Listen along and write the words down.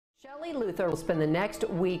Shelley Luther will spend the next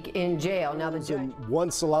week in jail. Now, the judge.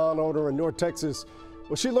 One salon owner in North Texas,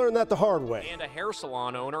 well, she learned that the hard way. And a hair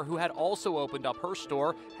salon owner who had also opened up her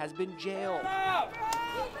store has been jailed.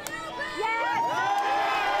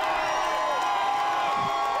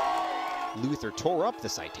 Luther tore up the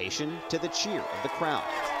citation to the cheer of the crowd.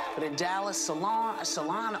 But in Dallas,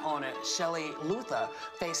 salon owner Shelley Luther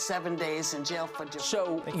faced 7 days in jail for just...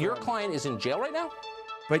 So your client is in jail right now?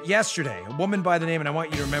 But yesterday, a woman by the name, and I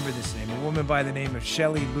want you to remember this name, a woman by the name of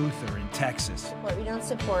Shelley Luther in Texas. We don't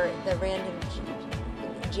support the random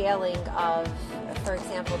jailing of, for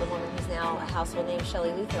example, the woman who's now a household name,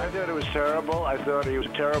 Shelley Luther. I thought it was terrible. I thought he was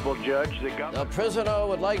a terrible judge. The prisoner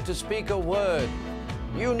would like to speak a word.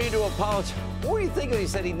 You need to apologize. What do you think? He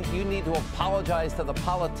said you need to apologize to the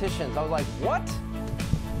politicians. I was like, what?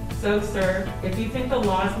 So, sir, if you think the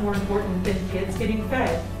law is more important than kids getting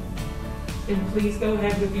fed, then please go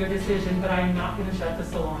ahead with your decision, but I am not going to shut the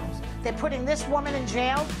salons. They're putting this woman in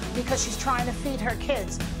jail because she's trying to feed her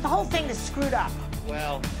kids. The whole thing is screwed up.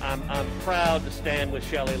 Well, I'm proud to stand with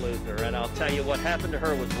Shelley Luther, and I'll tell you what happened to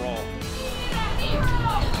her was wrong.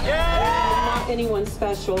 Yeah! I'm not anyone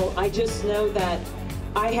special. I just know that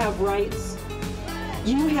I have rights.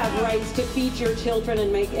 You have rights to feed your children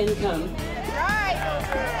and make income.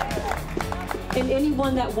 And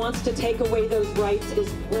anyone that wants to take away those rights is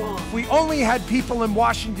wrong. We only had people in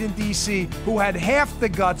Washington, D.C. who had half the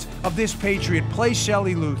guts of this patriot play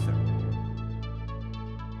Shelley Luther.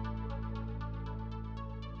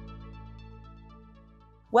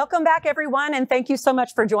 Welcome back, everyone, and thank you so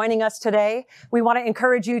much for joining us today. We want to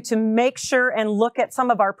encourage you to make sure and look at some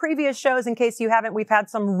of our previous shows. In case you haven't, we've had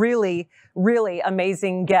some really, really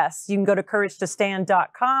amazing guests. You can go to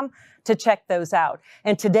couragetostand.com to check those out.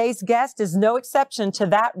 And today's guest is no exception to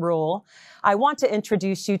that rule. I want to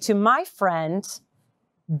introduce you to my friend,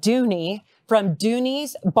 Dooney, from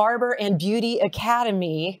Dooney's Barber and Beauty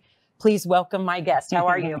Academy. Please welcome my guest. How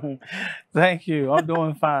are you? Thank you. I'm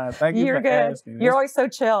doing fine. Thank you You're for good. asking. You're always so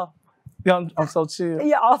chill. Yeah, I'm so chill.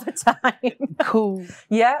 Yeah, all the time. Cool.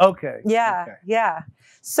 Yeah. Okay. Yeah. Okay. Yeah.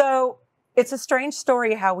 So it's a strange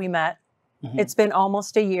story how we met. It's been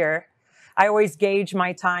almost a year. I always gauge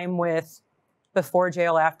my time with before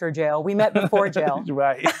jail, after jail. We met before jail.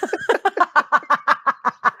 Right.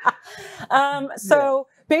 So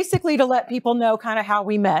basically to let people know kind of how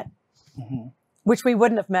we met, which we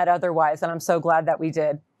wouldn't have met otherwise, and I'm so glad that we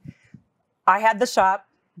did. I had the shop.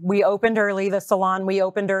 We opened early, the salon, we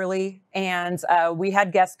opened early, and we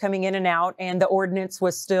had guests coming in and out, and the ordinance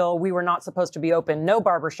was still, we were not supposed to be open. No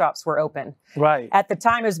barber shops were open. Right. At the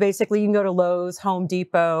time, it was basically, you can go to Lowe's, Home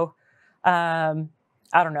Depot, I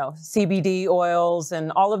don't know, CBD oils,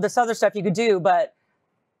 and all of this other stuff you could do, but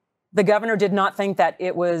the governor did not think that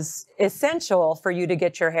it was essential for you to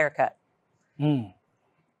get your hair cut.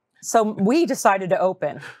 So we decided to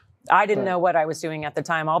open. I didn't know what I was doing at the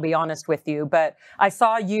time, I'll be honest with you, but I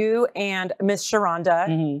saw you and Miss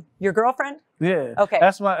Sharonda, your girlfriend? Yeah. Okay.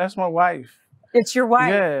 That's my wife. It's your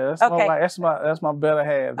wife? Yeah, that's my wife. That's my better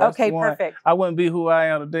half. That's okay, the one. perfect. I wouldn't be who I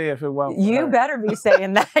am today if it wasn't for You her. better be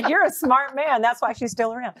saying that. You're a smart man. That's why she's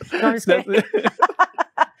still around. No, I'm just kidding.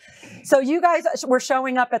 So you guys were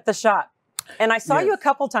showing up at the shop. And I saw you a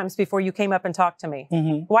couple times before you came up and talked to me.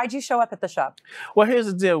 Why'd you show up at the shop? Well, here's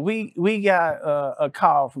the deal. We got a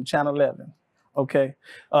call from Channel 11, okay?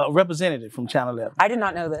 A representative from Channel 11. I did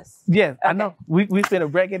not know this. Yeah, I know. We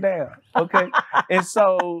finna break it down, okay? And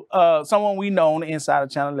so someone we know on the inside of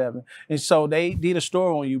Channel 11, and so they did a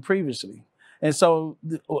story on you previously. And so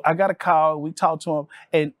I got a call, we talked to them,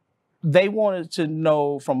 and they wanted to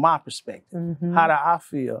know from my perspective, how do I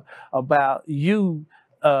feel about you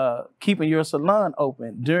keeping your salon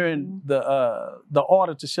open during the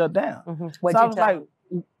order to shut down. What'd so I you was tell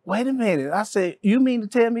like, wait a minute. I said, you mean to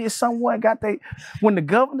tell me if someone got when the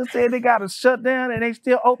governor said they got to shut down and they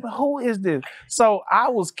still open, who is this? So I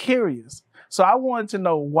was curious. So I wanted to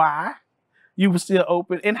know why you were still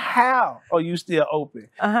open and how are you still open?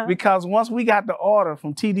 Because once we got the order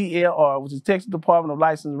from TDLR, which is Texas Department of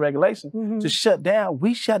License and Regulation, to shut down,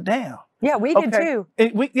 we shut down. Yeah, we did too.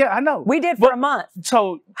 Yeah, I know. We did for a month.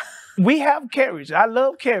 So we have courage. I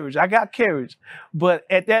love courage. I got courage. But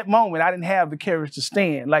at that moment, I didn't have the courage to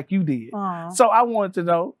stand like you did. So I wanted to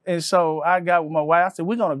know. And so I got with my wife. I said,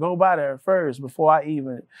 we're going to go by there first before I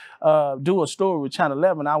even do a story with Channel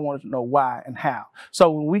 11. I wanted to know why and how.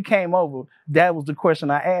 So when we came over, that was the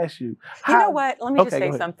question I asked you. You know what? Let me just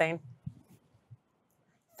say something.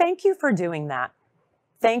 Thank you for doing that.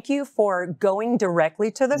 Thank you for going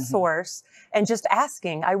directly to the source and just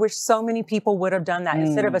asking. I wish so many people would have done that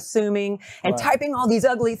instead of assuming and typing all these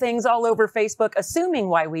ugly things all over Facebook, assuming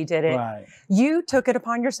why we did it. Right. You took it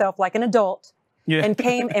upon yourself like an adult and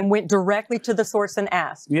came and went directly to the source and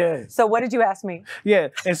asked. Yes. So what did you ask me? Yeah.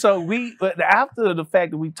 And so after the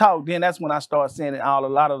fact that we talked, then that's when I started seeing a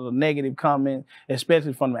lot of the negative comments,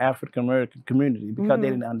 especially from the African American community, because they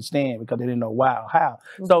didn't understand, because they didn't know why or how.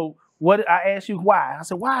 So what I asked you why? I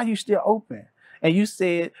said, why are you still open? And you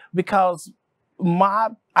said, because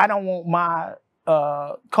I don't want my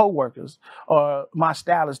co-workers or my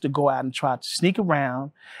stylists to go out and try to sneak around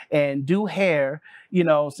and do hair, you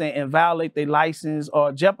know, saying, and violate their license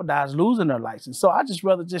or jeopardize losing their license. So I just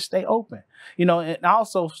rather just stay open, you know, and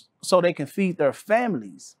also so they can feed their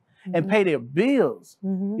families and pay their bills, you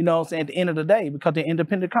know what I'm saying, at the end of the day, because they're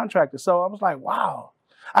independent contractors. So I was like, wow.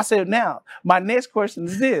 I said, now, my next question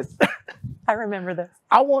is this. I remember this.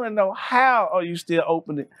 I want to know, how are you still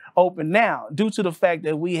open now, due to the fact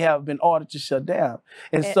that we have been ordered to shut down?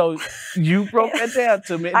 And so you broke that down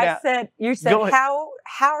to me. Now, you said,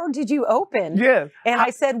 how did you open? Yeah. And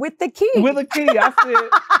I said, with the key. With a key.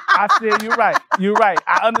 I said, you're right. You're right.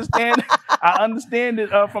 I understand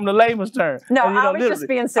it from the layman's term. No, and, you know, I was just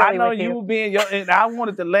being silly. I know with you were being, and I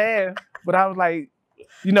wanted to laugh, but I was like,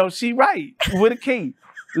 you know, she right, with a key.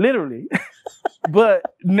 Literally.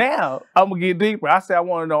 But now I'm gonna get deeper. I said, I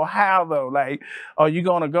want to know how though. Like, are you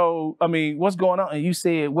gonna go? I mean, what's going on? And you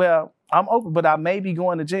said, well, I'm open, but I may be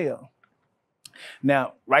going to jail.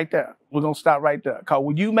 Now, right there, we're gonna stop right there. Cause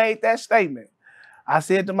when you made that statement, I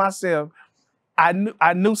said to myself, I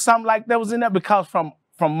knew something like that was in there, because from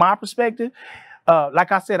my perspective,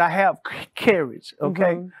 like I said, I have courage,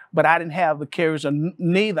 okay? But I didn't have the courage, or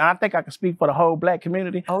neither. I think I can speak for the whole Black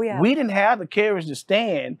community. Oh, yeah. We didn't have the courage to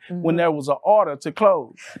stand when there was an order to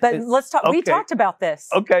close. But let's talk. Okay. We talked about this.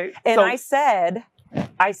 Okay. And so,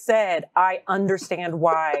 I said, I understand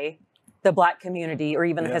why the Black community, or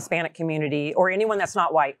even the Hispanic community, or anyone that's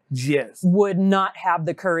not white, would not have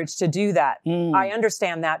the courage to do that. I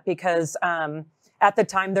understand that, because at the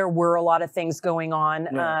time there were a lot of things going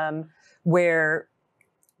on. Where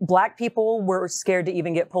Black people were scared to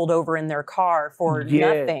even get pulled over in their car for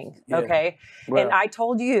nothing, okay? Right. And I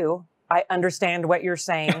told you, I understand what you're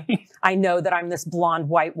saying. I know that I'm this blonde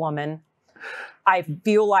white woman. I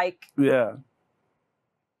feel like I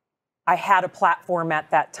had a platform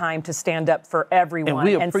at that time to stand up for everyone,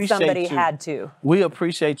 and somebody had to. We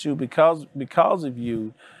appreciate you, because of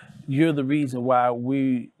you. You're the reason why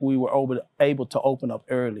we were able to open up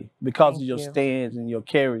early, because of your stands and your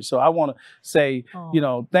carries. So I want to say, you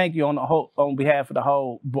know, thank you on behalf of the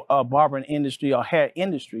whole barbering industry or hair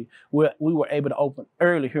industry. We were able to open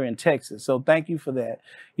early here in Texas. So thank you for that.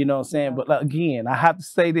 You know what I'm saying? But again, I have to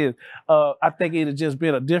say this. I think it'd have just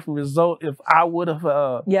been a different result if I would have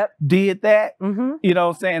did that. You know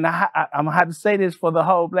what I'm saying? I'm gonna have to say this for the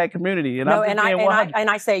whole Black community. And no, and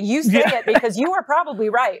I say you say it because you are probably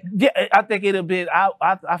right. Yeah, I think it'd have been.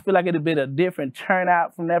 I feel like it'd have been a different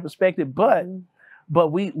turnout from that perspective. But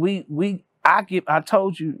I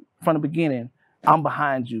told you from the beginning, I'm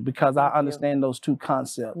behind you, because I understand those two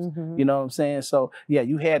concepts. You know what I'm saying? So yeah,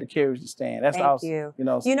 you had the courage to stand. That's awesome. You.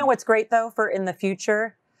 You know what's great though, for in the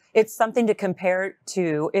future, it's something to compare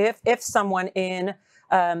to if someone in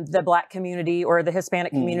the Black community or the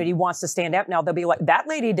Hispanic community wants to stand up now, they'll be like, that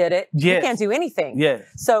lady did it. You can't do anything.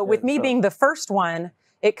 So with me being the first one,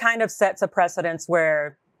 it kind of sets a precedence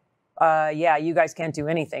where, you guys can't do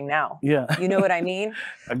anything now. You know what I mean?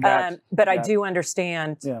 But I do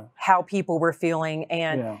understand how people were feeling.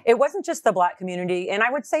 And it wasn't just the Black community. And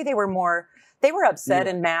I would say they were upset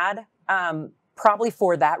and mad, probably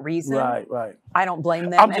for that reason. Right. I don't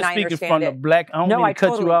blame them. I'm just speaking from the Black, I don't mean to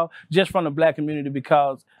cut you off, just from the Black community,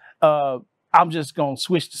 because I'm just going to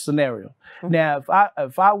switch the scenario. Now,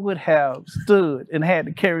 if I would have stood and had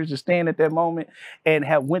the courage to stand at that moment and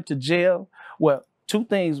have went to jail, well, two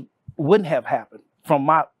things wouldn't have happened from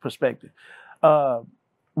my perspective. I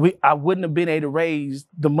wouldn't have been able to raise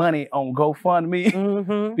the money on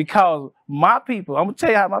GoFundMe because my people, I'm going to tell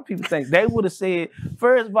you how my people think. They would have said,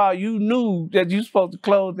 first of all, you knew that you were supposed to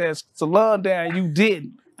close that salon down, you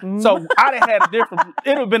didn't. So I'd have had it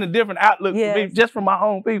would have been a different outlook for me, just from my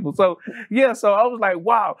own people. So so I was like,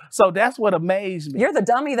 wow. So that's what amazed me. You're the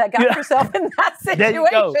dummy that got yourself in that situation. There you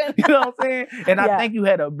go. You know what I'm saying? And I think you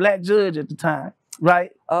had a Black judge at the time,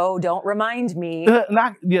 right? Oh, don't remind me. I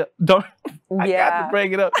got to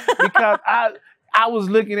bring it up because I was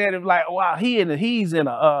looking at him like, wow, he's in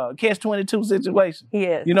a catch-22 situation. He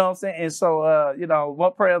is. You know what I'm saying? And so, you know, my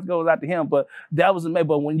prayers goes out to him. But that was amazing.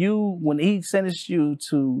 But when he sentenced you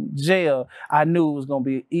to jail, I knew it was going to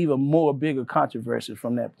be even more bigger controversy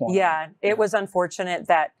from that point. Yeah, it was unfortunate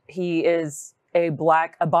that he is a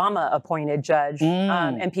Black Obama-appointed judge,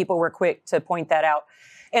 and people were quick to point that out.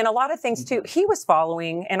 And a lot of things, too, he was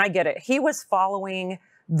following, and I get it, he was following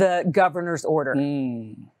the governor's order.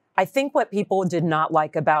 I think what people did not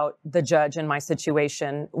like about the judge in my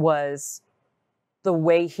situation was the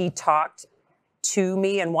way he talked to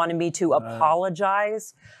me and wanted me to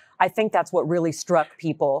apologize. I think that's what really struck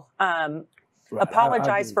people.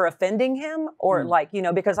 Apologize for offending him, or like, you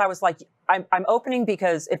know, because I was like, I'm opening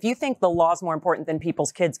because if you think the law's more important than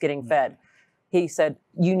people's kids getting fed, he said,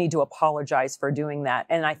 you need to apologize for doing that.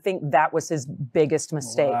 And I think that was his biggest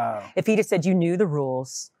mistake. If he'd have said, you knew the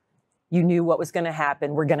rules, you knew what was going to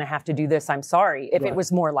happen, we're going to have to do this, I'm sorry. If it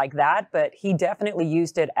was more like that, but he definitely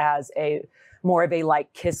used it as more of a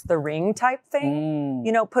like kiss the ring type thing,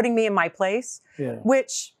 you know, putting me in my place,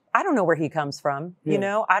 which I don't know where he comes from. You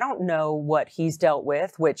know, I don't know what he's dealt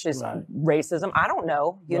with, which is racism. I don't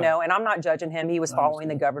know, you know, and I'm not judging him. He was following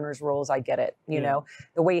the governor's rules. I get it. You know,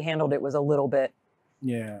 the way he handled it was a little bit,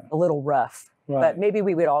 a little rough, but maybe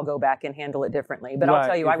we would all go back and handle it differently. But I'll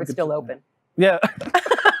tell you, I would still open. Yeah.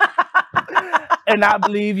 And I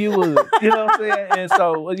believe you would, you know what I'm saying? And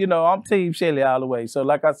so, you know, I'm Team Shelly all the way. So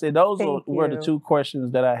like I said, those were the two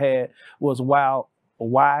questions that I had was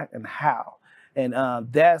why and how. And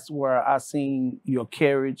that's where I seen your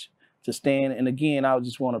courage to stand. And again, I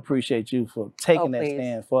just want to appreciate you for taking that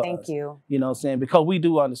stand for us. Thank you. You know what I'm saying? Because we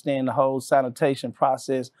do understand the whole sanitation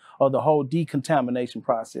process or the whole decontamination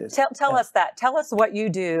process. Tell us that. Tell us what you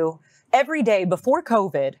do every day before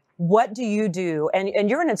COVID. What do you do? And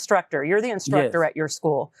you're an instructor. You're the instructor at your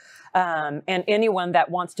school. And anyone that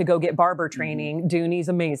wants to go get barber training, Dooney's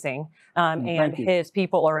amazing. And his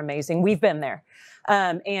people are amazing. We've been there.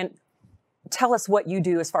 And tell us what you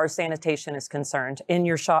do as far as sanitation is concerned in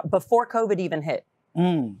your shop before COVID even hit.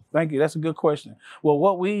 Thank you. That's a good question. Well,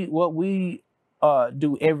 what we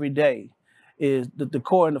do every day is the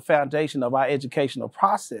core and the foundation of our educational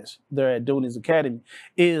process there at Dooney's Academy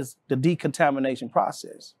is the decontamination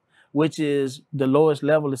process, which is the lowest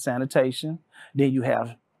level of sanitation. Then you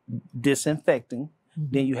have disinfecting.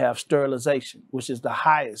 Then you have sterilization, which is the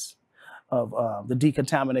highest of the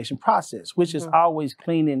decontamination process, which is always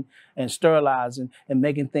cleaning and sterilizing and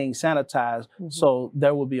making things sanitized so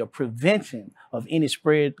there will be a prevention of any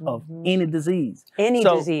spread of any disease. Any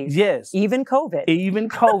disease. Yes. Even COVID. Even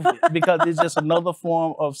COVID, because it's just another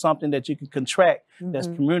form of something that you can contract that's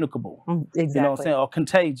communicable. Exactly. You know what I'm saying? Or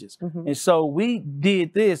contagious. And so we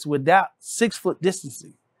did this without 6-foot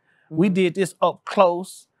distancing. We did this up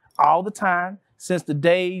close all the time. Since the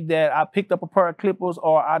day that I picked up a pair of clippers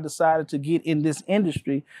or I decided to get in this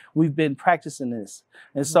industry, we've been practicing this.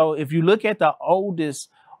 And so if you look at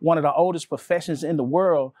one of the oldest professions in the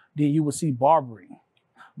world, then you will see barbering.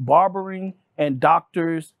 Barbering and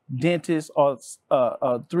doctors, dentists are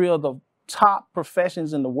three of the top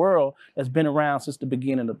professions in the world that's been around since the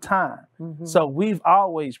beginning of time. So we've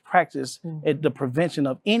always practiced at the prevention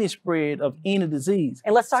of any spread of any disease.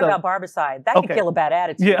 And let's talk about barbicide. That can kill a bad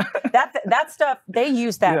attitude. Yeah. that stuff, they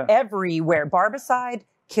use that everywhere. Barbicide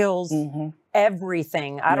kills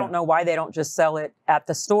everything. I don't know why they don't just sell it at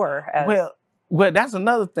the store. Well, that's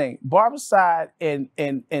another thing. Barbicide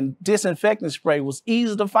and disinfectant spray was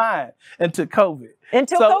easy to find until COVID.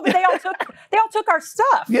 Until COVID, they all took our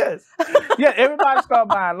stuff. Yes. Yeah, everybody started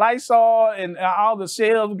buying Lysol and all the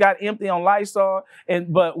shelves got empty on Lysol.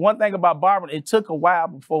 But one thing about barbering, it took a while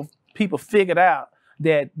before people figured out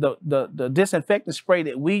that the disinfectant spray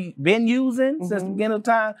that we've been using since the beginning of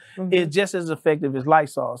time is just as effective as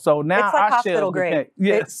Lysol. So now it's like our hospital grade.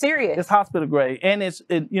 It's serious. It's hospital grade, and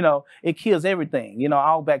it kills everything. You know,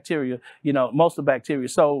 all bacteria. You know, most of the bacteria.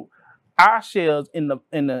 So our shelves in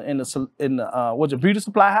the beauty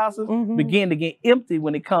supply houses begin to get empty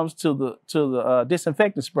when it comes to the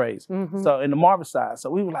disinfectant sprays. So in the Marvicide. So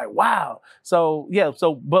we were like, wow. So yeah.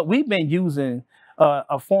 But we've been using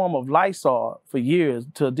a form of Lysol for years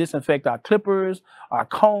to disinfect our clippers, our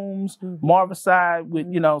combs, Marvicide with,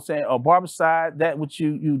 you know what I'm saying, or Barbicide, that which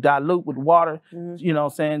you dilute with water, you know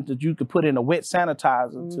what I'm saying, that you could put in a wet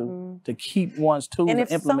sanitizer to keep one's tools and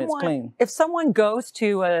implements clean. If someone goes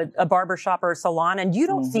to a barber shop or a salon and you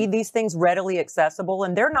don't see these things readily accessible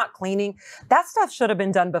and they're not cleaning, that stuff should have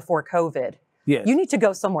been done before COVID. Yes. You need to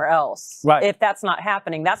go somewhere else. Right. If that's not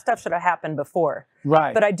happening, that stuff should have happened before.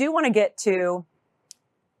 Right. But I do want to get to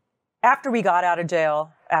after we got out of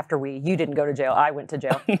jail, you didn't go to jail, I went to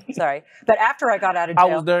jail, sorry. But after I got out of jail.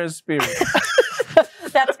 I was there in spirit.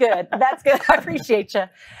 That's good. That's good. I appreciate you.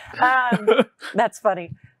 That's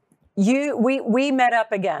funny. We met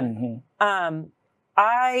up again.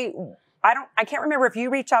 I can't remember if you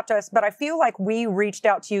reached out to us, but I feel like we reached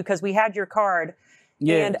out to you because we had your card.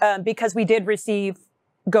 Yes. And because we did receive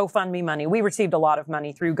GoFundMe money. We received a lot of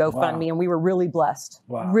money through GoFundMe, and we were really blessed.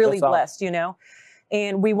 Wow. Really That's blessed, awesome. you know.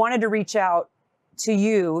 And we wanted to reach out to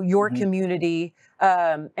you, your community,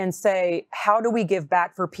 and say, how do we give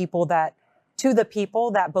back to the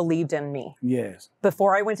people that believed in me? Yes.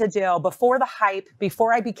 Before I went to jail, before the hype,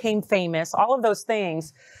 before I became famous, all of those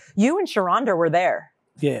things, you and Sharonda were there.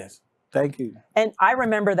 Yes. Thank you. And I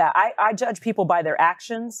remember that. I judge people by their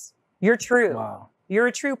actions. You're true. Wow. You're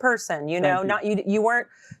a true person, you know. You weren't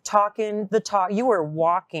talking the talk, you were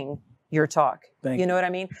walking your talk. You know what I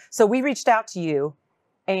mean? So we reached out to you,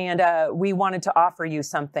 and we wanted to offer you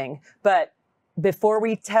something. But before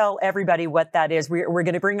we tell everybody what that is, we're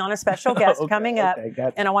going to bring on a special guest coming up,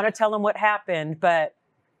 and I want to tell them what happened. But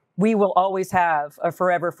we will always have a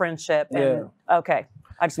forever friendship. And okay,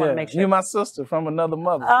 I just want to make sure. You're my sister from another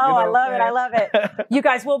mother. Oh, I love it. I love it. You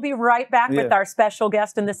guys, we'll be right back with our special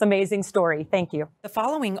guest in this amazing story. Thank you. The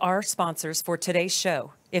following are sponsors for today's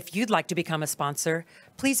show. If you'd like to become a sponsor,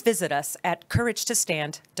 please visit us at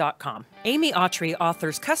couragetostand.com. Amy Autry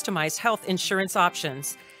offers customized health insurance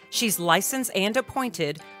options. She's licensed and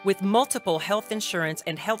appointed with multiple health insurance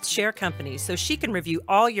and health share companies, so she can review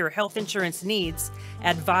all your health insurance needs,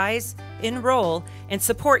 advise, enroll, and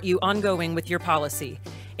support you ongoing with your policy.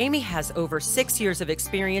 Amy has over 6 years of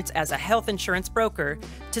experience as a health insurance broker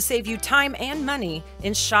to save you time and money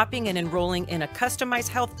in shopping and enrolling in a customized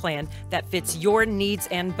health plan that fits your needs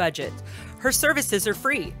and budget. Her services are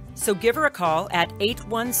free, so give her a call at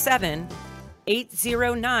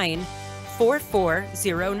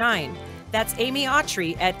 817-809-4409. That's Amy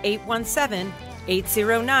Autry at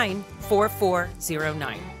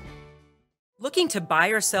 817-809-4409. Looking to buy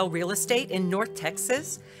or sell real estate in North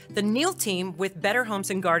Texas? The Neal team with Better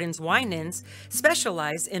Homes and Gardens Winans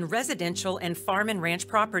specialize in residential and farm and ranch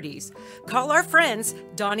properties. Call our friends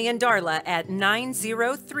Donnie and Darla at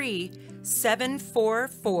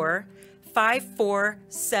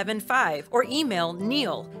 903-744-5475 or email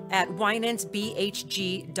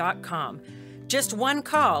neal@winansbhg.com. Just one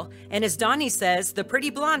call, and as Donnie says, the pretty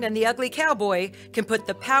blonde and the ugly cowboy can put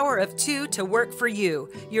the power of two to work for you.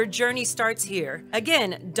 Your journey starts here.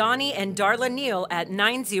 Again, Donnie and Darla Neal at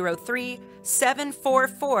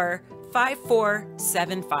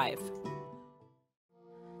 903-744-5475.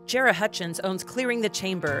 Jara Hutchins owns Clearing the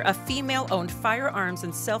Chamber, a female-owned firearms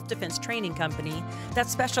and self-defense training company that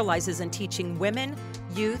specializes in teaching women,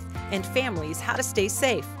 youth, and families how to stay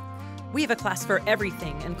safe. We have a class for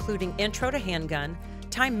everything, including intro to handgun,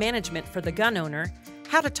 time management for the gun owner,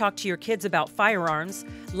 how to talk to your kids about firearms,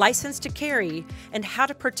 license to carry, and how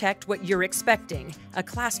to protect what you're expecting, a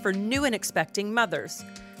class for new and expecting mothers.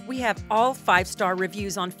 We have all 5-star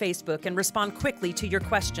reviews on Facebook and respond quickly to your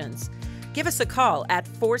questions. Give us a call at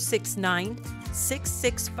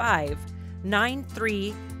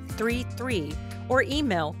 469-665-9333 or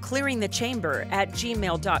email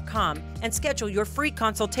clearingthechamber@gmail.com and schedule your free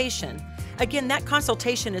consultation. Again, that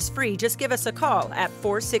consultation is free. Just give us a call at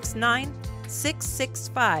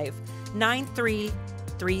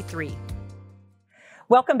 469-665-9333.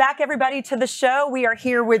 Welcome back, everybody, to the show. We are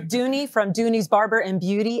here with Dooney from Dooney's Barber and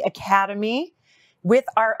Beauty Academy with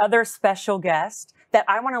our other special guest that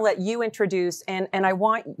I want to let you introduce, and I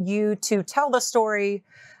want you to tell the story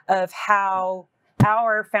of how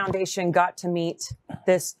our foundation got to meet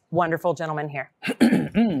this wonderful gentleman here.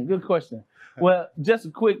 Good question. Well, just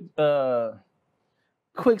a quick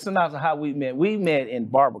synopsis of how we met. We met in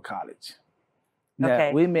Barber College. Now,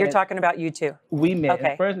 Okay, you're talking about you two. We met. Okay.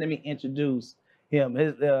 And first, let me introduce him.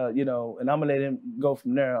 His, and I'm gonna let him go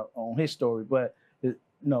from there on his story. But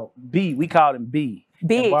B, we called him B.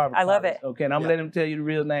 B, I love it. Okay, and I'm gonna let him tell you the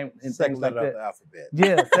real name and things like that. The alphabet.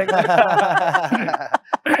 Yeah.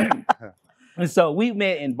 And so we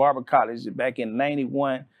met in Barber College back in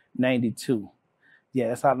 91, 92. Yeah,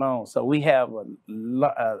 that's how long. So we have a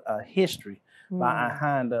history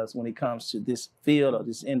behind us when it comes to this field or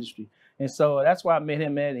this industry. And so that's why I met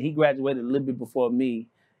him at, and he graduated a little bit before me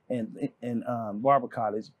in Barber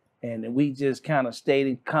College. And we just kind of stayed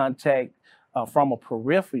in contact from a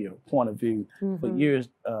peripheral point of view for years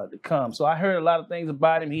to come. So I heard a lot of things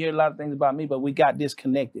about him. He heard a lot of things about me, but we got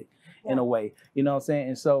disconnected in a way. You know what I'm saying?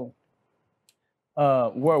 And so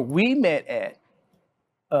where we met at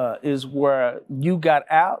is where you got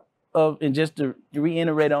out and just to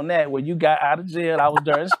reiterate on that, when you got out of jail, I was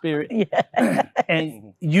there in spirit,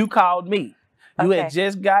 and you called me. You had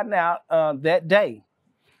just gotten out that day,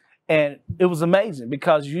 and it was amazing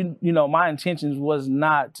because you know my intentions was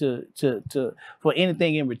not to for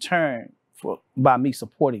anything in return by me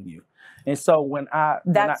supporting you, and so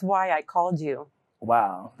that's why I called you.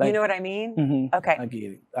 Wow. You know what I mean? Okay. I get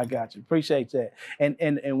it. I got you. Appreciate that.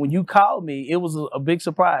 And when you called me, it was a big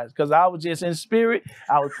surprise because I was just in spirit.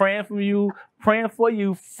 I was praying for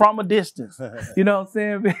you from a distance. You know what I'm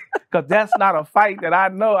saying? Because that's not a fight that I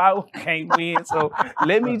know I can't win. So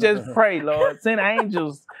let me just pray, Lord. Send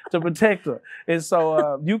angels to protect her. And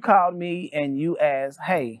so you called me and you asked,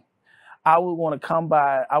 hey, I would want to come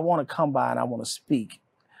by. I want to come by and I want to speak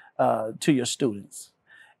to your students.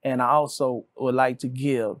 And I also would like to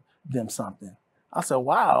give them something. I said,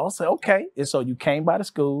 wow. I said, okay. And so you came by the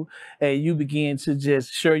school and you began to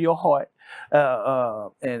just share your heart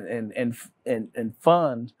and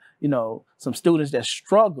fund, you know, some students that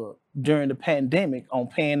struggled during the pandemic on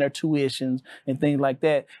paying their tuitions and things like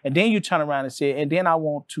that. And then you turn around and say, and then I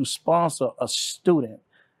want to sponsor a student,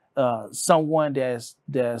 someone that's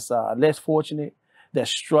less fortunate, that's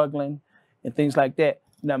struggling and things like that.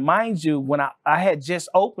 Now, mind you, when I had just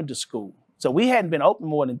opened the school, so we hadn't been open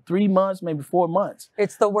more than 3 months, maybe 4 months.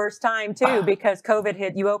 It's the worst time too because COVID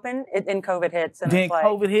hit. You opened it, and COVID hits, and then it's like,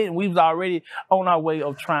 COVID hit, and we was already on our way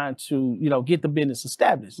of trying to, you know, get the business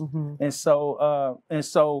established. And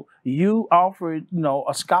so you offered, you know,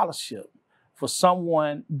 a scholarship for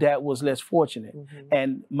someone that was less fortunate.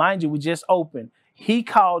 And mind you, we just opened. He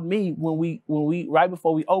called me when we right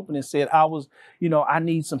before we opened and said, I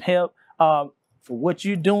need some help. For what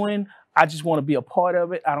you're doing, I just want to be a part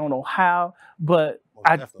of it. I don't know how, but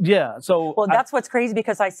So that's what's crazy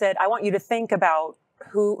because I said I want you to think about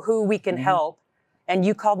who we can help, and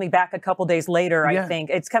you called me back a couple days later. I think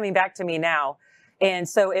it's coming back to me now, and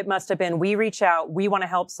so it must have been we reach out, we want to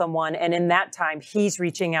help someone, and in that time he's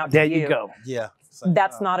reaching out to you. There you go. Yeah,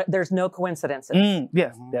 that's not. There's no coincidences.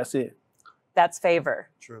 Yes, that's it. That's favor.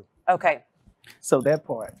 True. Okay. So that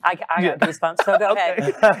part. I got goosebumps. So go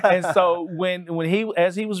ahead. And so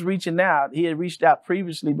as he was reaching out, he had reached out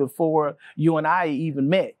previously before you and I even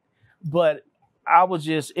met. But I was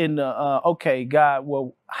just in the, okay, God,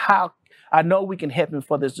 well, how, I know we can help him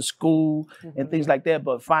for the school and things like that,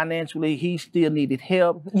 but financially, he still needed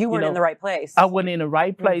help. You weren't in the right place. I wasn't in the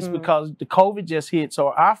right place because the COVID just hit. So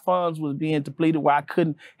our funds was being depleted where I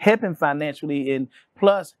couldn't help him financially. And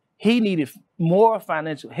plus, he needed more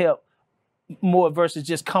financial help. More versus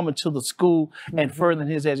just coming to the school and furthering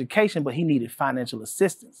his education, but he needed financial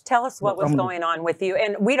assistance. Tell us what was going on with you.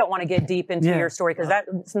 And we don't want to get deep into your story because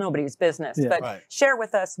that's nobody's business. But share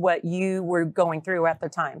with us what you were going through at the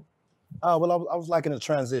time. Well, I was like in a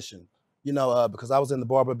transition, you know, because I was in the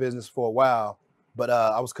barber business for a while, but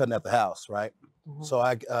I was cutting at the house, right? So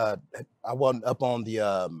I wasn't up on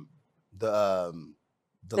the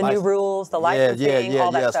new rules, the licensing, all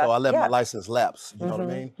that stuff. So I let my license lapse. You know what I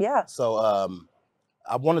mean? Yeah. So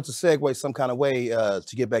I wanted to segue some kind of way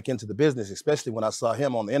to get back into the business, especially when I saw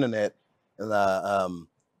him on the internet and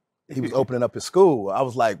he was opening up his school. I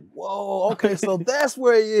was like, whoa, okay, so that's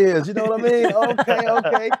where he is. You know what I mean?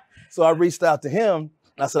 Okay. So I reached out to him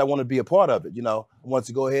and I said I wanted to be a part of it. You know, I wanted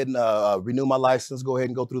to go ahead and renew my license, go ahead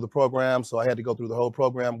and go through the program. So I had to go through the whole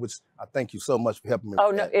program, which I thank you so much for helping me.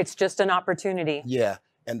 Oh, no, it's just an opportunity. Yeah.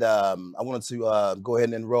 And I wanted to go ahead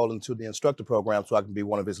and enroll into the instructor program so I can be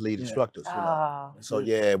one of his lead instructors. You know? So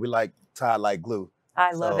yeah, we like tied like glue.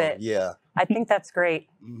 I love it. Yeah. I think that's great.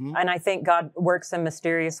 And I think God works in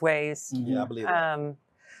mysterious ways. Yeah, I believe that.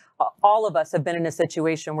 All of us have been in a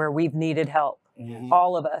situation where we've needed help.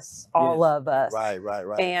 All of us.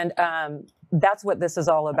 Right. And that's what this is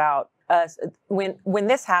all about. When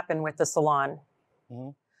this happened with the salon,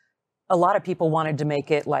 a lot of people wanted to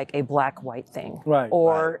make it like a black-white thing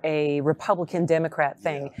or a Republican-Democrat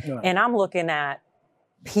thing. And I'm looking at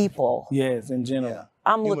people. Yes, in general.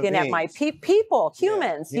 I'm looking at my people,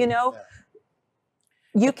 humans, you know.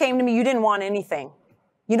 You came to me, you didn't want anything.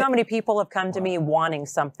 You know how many people have come to me wanting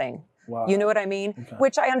something? You know what I mean?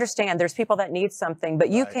 Which I understand. There's people that need something, but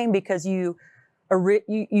you came because you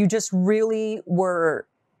just really were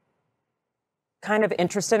kind of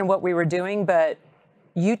interested in what we were doing, but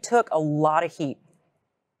you took a lot of heat.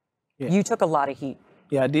 You took a lot of heat.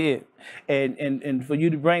 Yeah, I did. And for you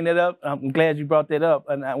to bring that up, I'm glad you brought that up.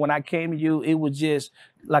 And when I came to you, it was just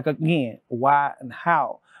like, again, why and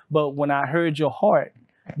how. But when I heard your heart,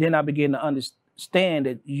 then I began to understand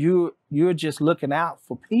that you're just looking out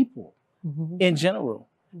for people in general.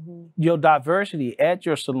 Your diversity at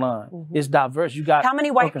your salon is diverse. You got how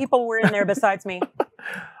many white people were in there besides me?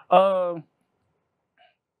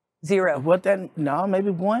 Zero. What that? No,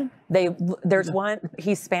 maybe one. There's one.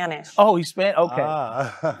 He's Spanish. Oh, he's Spanish. Okay.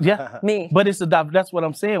 Yeah. Me. But it's that's what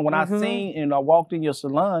I'm saying. When I seen and I walked in your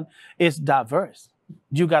salon, it's diverse.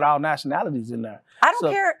 You got all nationalities in there. I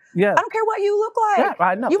don't care. Yeah. I don't care what you look like. Yeah,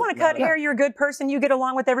 I know. You want to cut hair, you're a good person, you get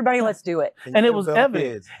along with everybody, let's do it. And it was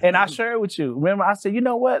evident. And I shared with you. Remember, I said, you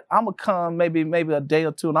know what? I'm gonna come maybe a day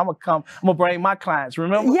or two, and I'm gonna bring my clients.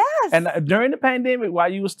 Remember? Yes. And during the pandemic, while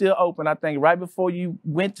you were still open, I think right before you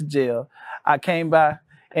went to jail, I came by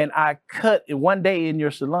and I cut it one day in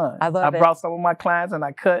your salon. I love it. I brought some of my clients and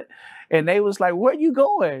I cut, and they was like, "Where you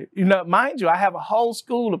going?" You know, mind you, I have a whole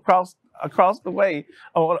school across the way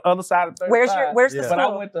on the other side of 35. Where's the school? But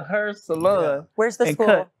I went to her salon. Where's the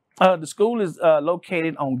school? Cut. The school is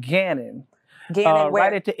located on Gannon. Gannon, where?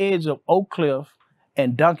 Right at the edge of Oak Cliff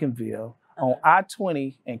and Duncanville on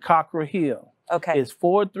I-20 and Cockrell Hill. Okay. It's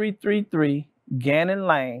 4333 Gannon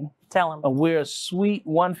Lane. Tell them. We're Suite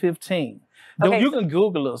 115. Okay, you can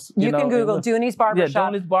Google us. You can Google Dooney's Barber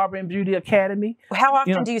Shop. Yeah, Dooney's Barber and Beauty Academy. How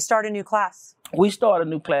often do you start a new class? We start a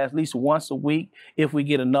new class at least once a week if we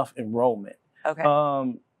get enough enrollment. Okay.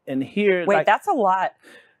 And here, wait, that's a lot.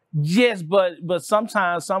 Yes, but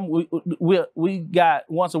sometimes we got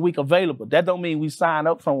once a week available. That don't mean we sign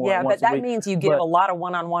up somewhere. Yeah, once but that a week. means you give a lot of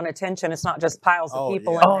one-on-one attention. It's not just piles of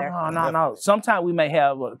people in there. Oh, no. Sometimes we may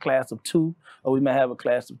have a class of 2 or we may have a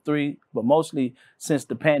class of 3, but mostly since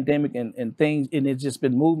the pandemic and things, and it's just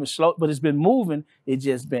been moving slow, but it's been moving, it's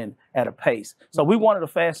just been at a pace. So we one of the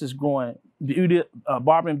fastest growing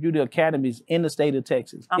barber and beauty academies in the state of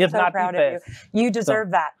Texas. I'm so proud of you. You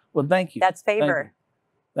deserve that. Well, thank you. That's favor.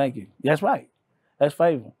 Thank you. That's right. That's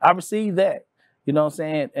favor. I received that. You know what I'm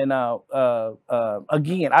saying? And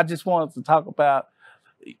again, I just wanted to talk about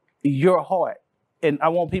your heart. And I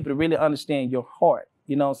want people to really understand your heart,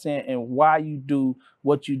 you know what I'm saying, and why you do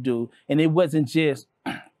what you do. And it wasn't just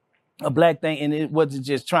a black thing, and it wasn't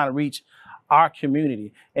just trying to reach our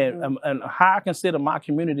community. And how I consider my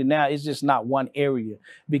community now is just not one area,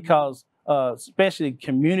 because especially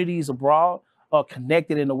communities abroad are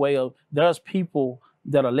connected in the way of there's people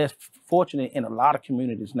that are less fortunate in a lot of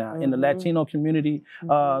communities now. In the Latino community,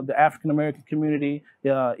 the African-American community,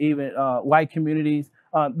 even white communities.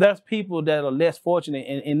 There's people that are less fortunate.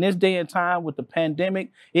 And in this day and time with the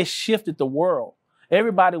pandemic, it shifted the world.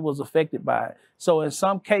 Everybody was affected by it. So in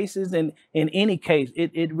some cases, and in any case,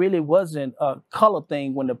 it really wasn't a color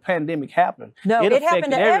thing when the pandemic happened. No, it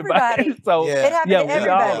happened to everybody. So it happened to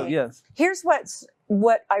everybody. Yes. Here's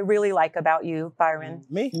what I really like about you, Byron.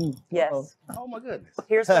 Me? Yes. Oh my goodness.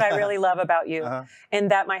 Here's what I really love about you, and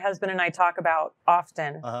that my husband and I talk about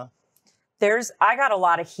often. I got a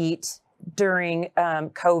lot of heat during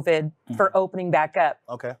COVID for opening back up.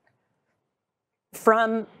 Okay.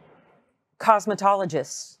 From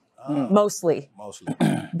cosmetologists, mostly,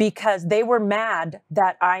 because they were mad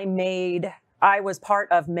that I was part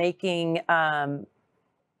of making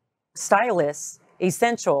stylists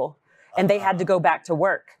essential, and they had to go back to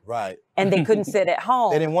work. Right. And they couldn't sit at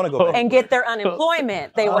home. They didn't want to go back and get their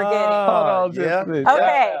unemployment they were getting.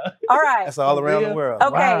 Okay. All right. That's all around the world.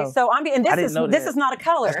 Okay. So this is not a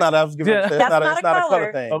color. That's not. I was giving. That's not a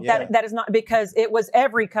color thing. Okay. That is not, because it was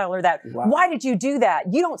every color that. Wow. Why did you do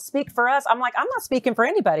that? You don't speak for us. I'm like, I'm not speaking for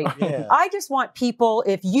anybody. I just want people.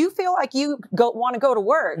 If you feel like you want to go to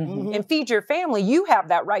work and feed your family, you have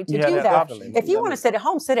that right to do that. Definitely. If you want to sit at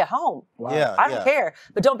home, sit at home. Wow. Yeah. I don't care.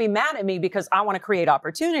 But don't be mad at me because I want to create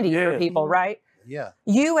opportunity for people, right? Yeah.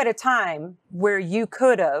 You at a time where you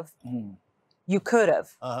could have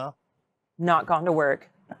not gone to work.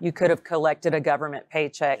 You could have collected a government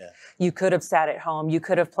paycheck. Yeah. You could have sat at home. You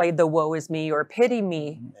could have played the woe is me or pity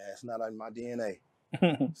me. Yeah, it's not in my DNA.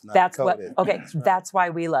 That's that's why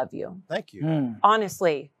we love you. Thank you.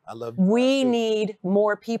 Honestly, I love you. We need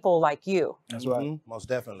more people like you. That's right. Most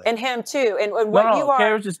definitely. And him too. And what you are.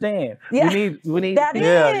 Courage to stand. Yeah. We need. That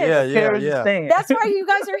is. Courage to stand. That's why you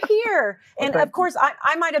guys are here. And of course,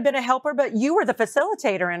 I might have been a helper, but you were the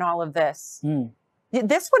facilitator in all of this.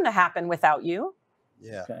 This wouldn't have happened without you.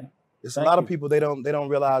 Yeah. Okay. It's a lot of people, they don't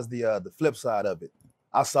realize the flip side of it.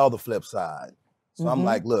 I saw the flip side. So I'm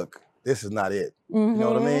like, look, this is not it. You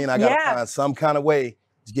know what I mean? I got to find some kind of way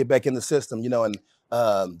to get back in the system, you know, and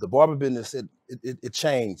the barber business, it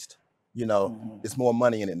changed, you know, it's more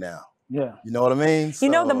money in it now. Yeah. You know what I mean? You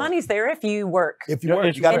know, the money's there if you work. If you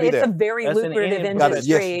work, you got to be there. It's a very lucrative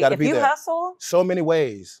industry. You gotta if you hustle. So many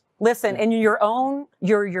ways. Listen, and you're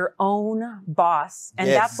your own boss. And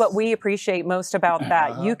that's what we appreciate most about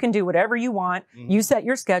that. You can do whatever you want. You set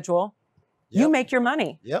your schedule. You make your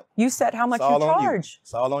money. Yep. You said how much It's you all on you. charge.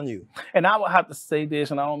 It's all on you. And I would have to say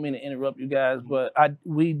this, and I don't mean to interrupt you guys, but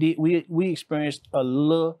we experienced a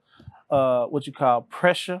little what you call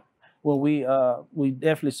pressure when we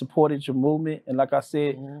definitely supported your movement. And like I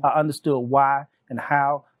said, I understood why and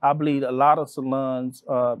how. I believe a lot of salons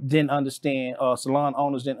didn't understand, salon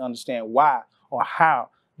owners didn't understand why or how.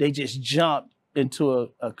 They just jumped into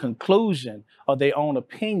a conclusion or their own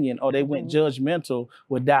opinion, or they went judgmental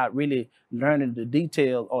without really learning the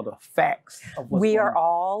details or the facts of what's We going are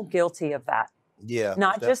all guilty of that. Yeah.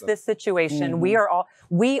 Not just this situation. We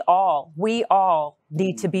all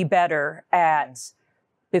need to be better at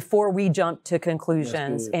before we jump to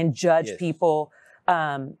conclusions and judge people.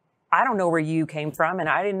 I don't know where you came from, and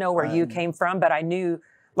I didn't know where you came from, but I knew,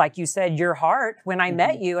 like you said, your heart when I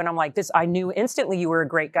met you, and I'm like, I knew instantly you were a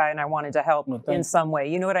great guy and I wanted to help in some way.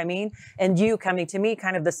 You know what I mean? And you coming to me,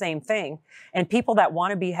 kind of the same thing. And people that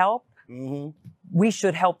want to be helped, we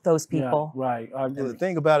should help those people. Yeah, right. I agree. And the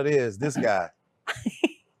thing about it is, this guy,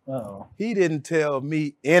 he didn't tell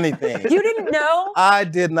me anything. You didn't know? I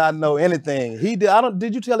did not know anything. He did.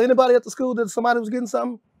 Did you tell anybody at the school that somebody was getting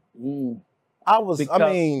something?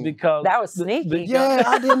 Because that was sneaky. Yeah,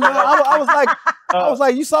 I didn't know. I was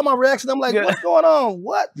like, you saw my reaction. I'm like, what's going on?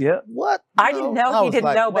 What? Yeah. What? I didn't know he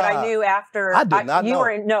didn't know, but I knew after. I did not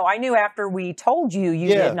know. I knew after we told you, you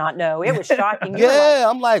did not know. It was shocking. Yeah,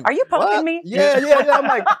 I'm like, are you punking me? Yeah. I'm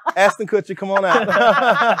like, Aston Kutcher, come on out.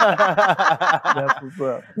 That's what's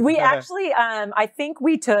up. We actually, I think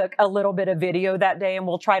we took a little bit of video that day, and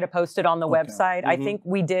we'll try to post it on the website. I think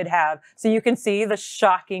we did have, so you can see the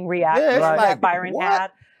shocking reaction that Byron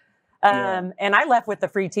had. And I left with the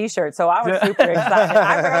free T-shirt, so I was super excited.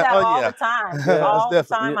 I wear that all the time. All the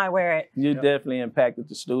time I wear it. You definitely impacted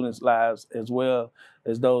the students' lives as well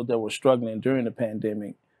as those that were struggling during the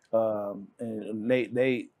pandemic. And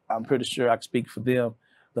I'm pretty sure I can speak for them,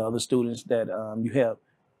 the other students that you helped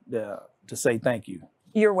to say thank you.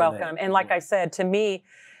 You're welcome. And like I said, to me,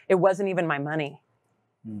 it wasn't even my money.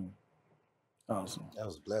 Awesome. That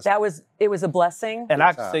was a blessing. It was a blessing. And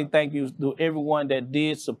I can say thank you to everyone that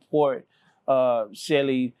did support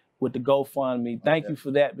Shelly with the GoFundMe. Thank you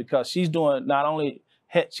for that, because she's doing, not only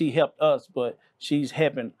she helped us, but she's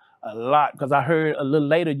helping a lot. Because I heard a little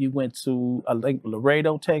later you went to, I think,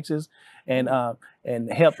 Laredo, Texas, and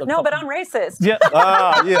helped. But I'm racist. Yeah.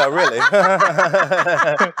 Yeah, really.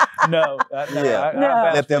 No.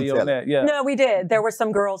 Let them tell it. Yeah. No, we did. There were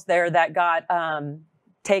some girls there that got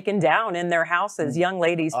taken down in their houses, young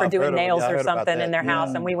ladies for doing nails or something in their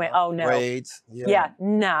house, and we went, oh no, braids.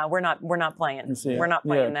 No, we're not playing. We're not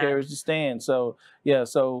playing that. Courage to stand. So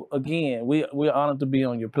so again, we're honored to be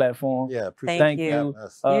on your platform. Yeah, thank you.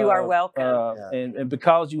 You are welcome. And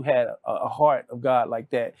because you had a heart of God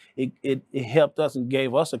like that, it helped us and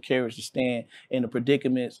gave us a courage to stand in the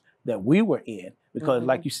predicaments that we were in. Because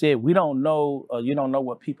like you said, we don't know, you don't know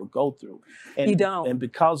what people go through. And, you don't. And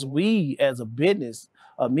because we as a business,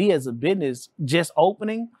 me as a business, just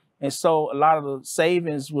opening, and so a lot of the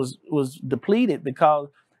savings was depleted, because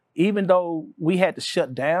even though we had to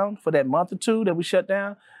shut down for that month or two that we shut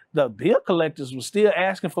down, the bill collectors were still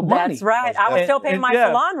asking for money. That's right. I was still paying my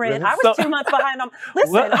salon rent. I was 2 months behind on.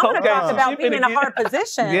 Listen, I'm going to talk about being in a hard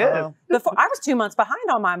position. Before I was 2 months behind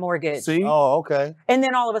on my mortgage. See? Oh, okay. And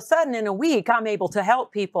then all of a sudden, in a week, I'm able to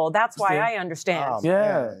help people. That's why I understand.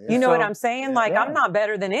 You know what I'm saying? Like, I'm not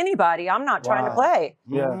better than anybody. I'm not trying to play.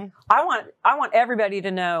 I want everybody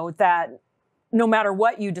to know that no matter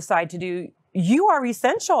what you decide to do, you are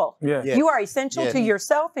essential. You are essential to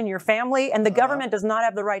yourself and your family, and the government does not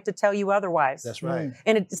have the right to tell you otherwise. That's right.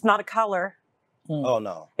 And it's not a color. Oh,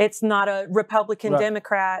 no. It's not a Republican,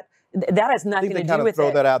 Democrat. That has nothing to do with it. I think they kind of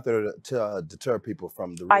throw that out there to deter people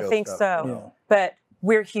from the real I think stuff. so. But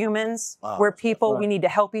we're humans. We're people. We need to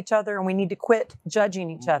help each other, and we need to quit judging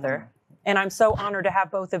each other. And I'm so honored to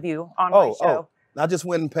have both of you on my show. I just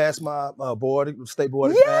went and passed my state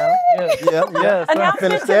board exam.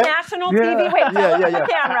 Announcement to national TV. Wait, the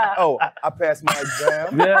camera. Oh, I passed my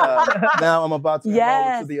exam. Now I'm about to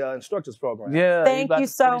enroll into the instructors program. Thank you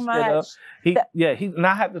so much. And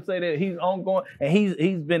I have to say that he's ongoing, and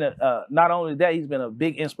he's been not only that, he's been a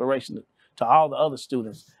big inspiration to all the other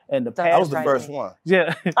students. And I was the first one.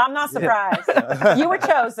 I'm not surprised. You were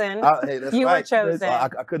chosen. You were chosen. I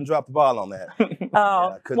couldn't drop the ball on that.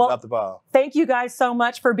 I couldn't drop the ball. Thank you guys so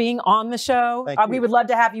much for being on the show. We would love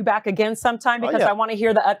to have you back again sometime, because I want to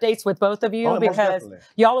hear the updates with both of you, because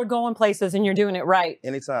y'all are going places and you're doing it right.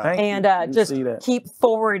 Anytime. And just keep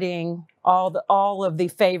forwarding all of the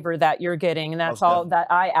favor that you're getting, and that's all that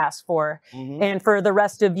I ask for. And for the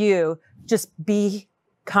rest of you, just be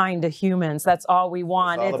kind to humans. That's all we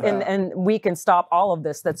want. It's all and we can stop all of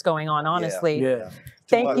this that's going on, honestly. Yeah.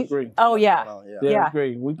 Thank you. Agree. Oh, yeah. I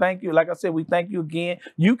agree. We thank you. Like I said, we thank you again.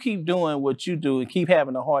 You keep doing what you do and keep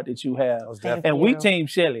having the heart that you have. And we team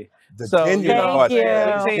Shelly. The so, genuine heart.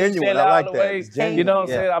 Genuine, I like that. You know what I'm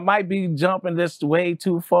saying? I might be jumping this way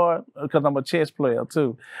too far because I'm a chess player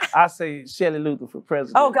too. I say Shelly Luther for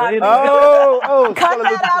president. Oh, God. Cut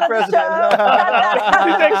that out of the show. Cut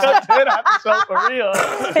that out of the show for real.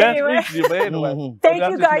 Anyway. Thank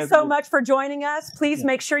you guys so much for joining us. Please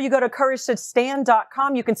make sure you go to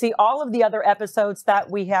CourageToStand.com. You can see all of the other episodes that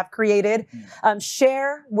we have created.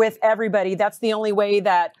 Share with everybody. That's the only way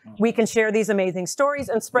that we can share these amazing stories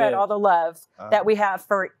and spread all the love that we have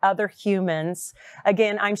for other humans.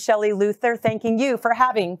 Again, I'm Shelly Luther, thanking you for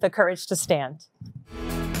having the courage to stand.